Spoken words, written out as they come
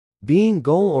Being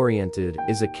goal-oriented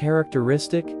is a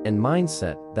characteristic and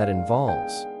mindset that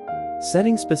involves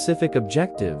setting specific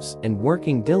objectives and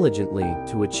working diligently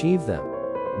to achieve them.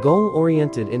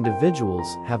 Goal-oriented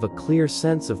individuals have a clear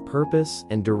sense of purpose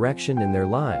and direction in their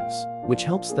lives, which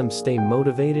helps them stay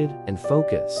motivated and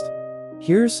focused.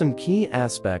 Here are some key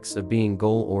aspects of being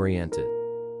goal-oriented.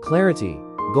 Clarity.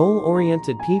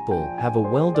 Goal-oriented people have a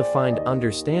well-defined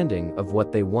understanding of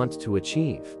what they want to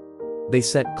achieve. They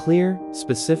set clear,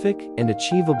 specific, and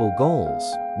achievable goals,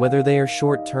 whether they are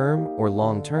short-term or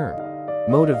long-term.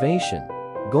 Motivation.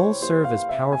 Goals serve as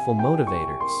powerful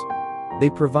motivators. They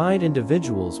provide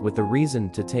individuals with a reason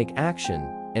to take action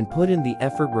and put in the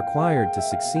effort required to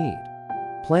succeed.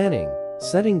 Planning.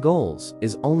 Setting goals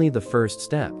is only the first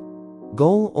step.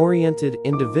 Goal-oriented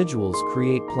individuals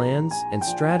create plans and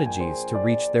strategies to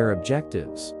reach their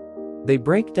objectives. They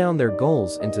break down their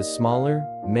goals into smaller,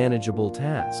 manageable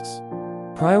tasks.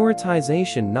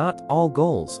 Prioritization. Not all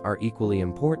goals are equally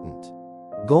important.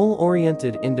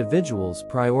 Goal-oriented individuals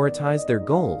prioritize their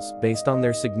goals based on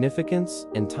their significance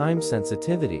and time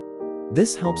sensitivity.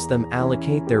 This helps them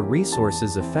allocate their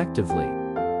resources effectively.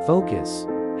 Focus.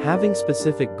 Having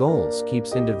specific goals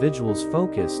keeps individuals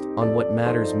focused on what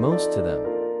matters most to them.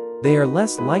 They are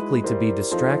less likely to be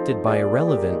distracted by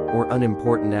irrelevant or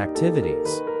unimportant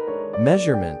activities.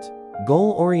 Measurement.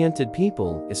 Goal-oriented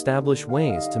people establish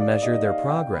ways to measure their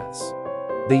progress.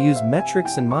 They use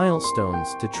metrics and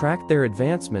milestones to track their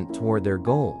advancement toward their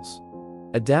goals.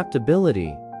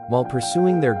 Adaptability. While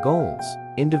pursuing their goals,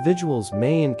 individuals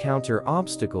may encounter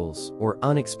obstacles or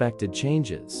unexpected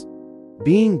changes.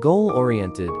 Being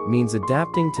goal-oriented means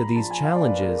adapting to these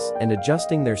challenges and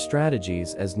adjusting their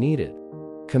strategies as needed.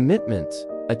 Commitment.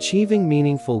 Achieving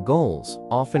meaningful goals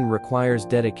often requires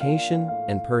dedication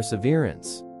and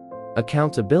perseverance.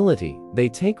 Accountability. They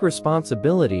take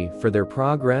responsibility for their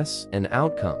progress and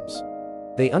outcomes.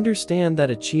 They understand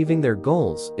that achieving their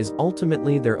goals is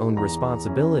ultimately their own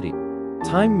responsibility.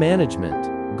 Time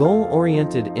management.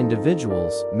 Goal-oriented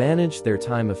individuals manage their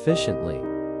time efficiently.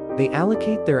 They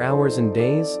allocate their hours and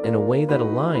days in a way that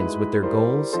aligns with their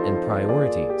goals and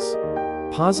priorities.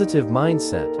 Positive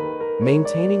mindset.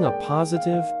 Maintaining a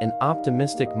positive and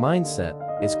optimistic mindset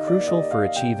is crucial for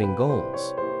achieving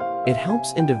goals. It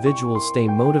helps individuals stay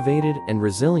motivated and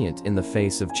resilient in the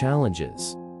face of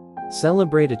challenges.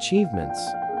 Celebrate achievements.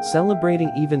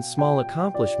 Celebrating even small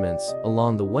accomplishments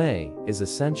along the way is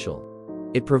essential.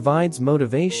 It provides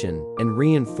motivation and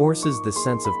reinforces the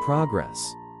sense of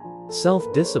progress.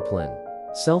 Self-discipline,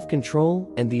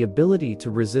 self-control, and the ability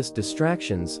to resist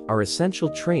distractions are essential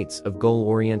traits of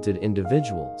goal-oriented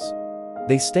individuals.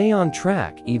 They stay on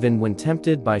track even when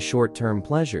tempted by short-term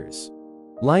pleasures.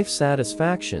 Life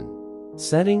satisfaction.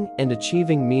 Setting and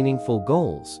achieving meaningful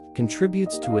goals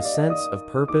contributes to a sense of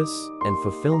purpose and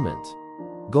fulfillment.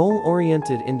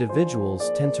 Goal-oriented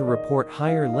individuals tend to report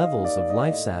higher levels of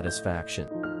life satisfaction.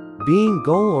 Being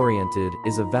goal-oriented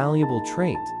is a valuable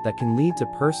trait that can lead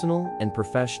to personal and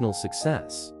professional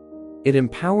success. It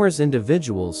empowers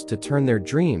individuals to turn their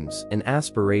dreams and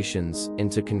aspirations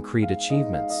into concrete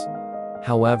achievements.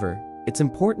 However, it's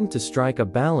important to strike a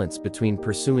balance between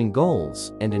pursuing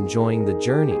goals and enjoying the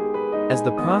journey, as the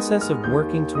process of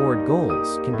working toward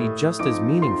goals can be just as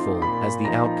meaningful as the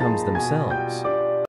outcomes themselves.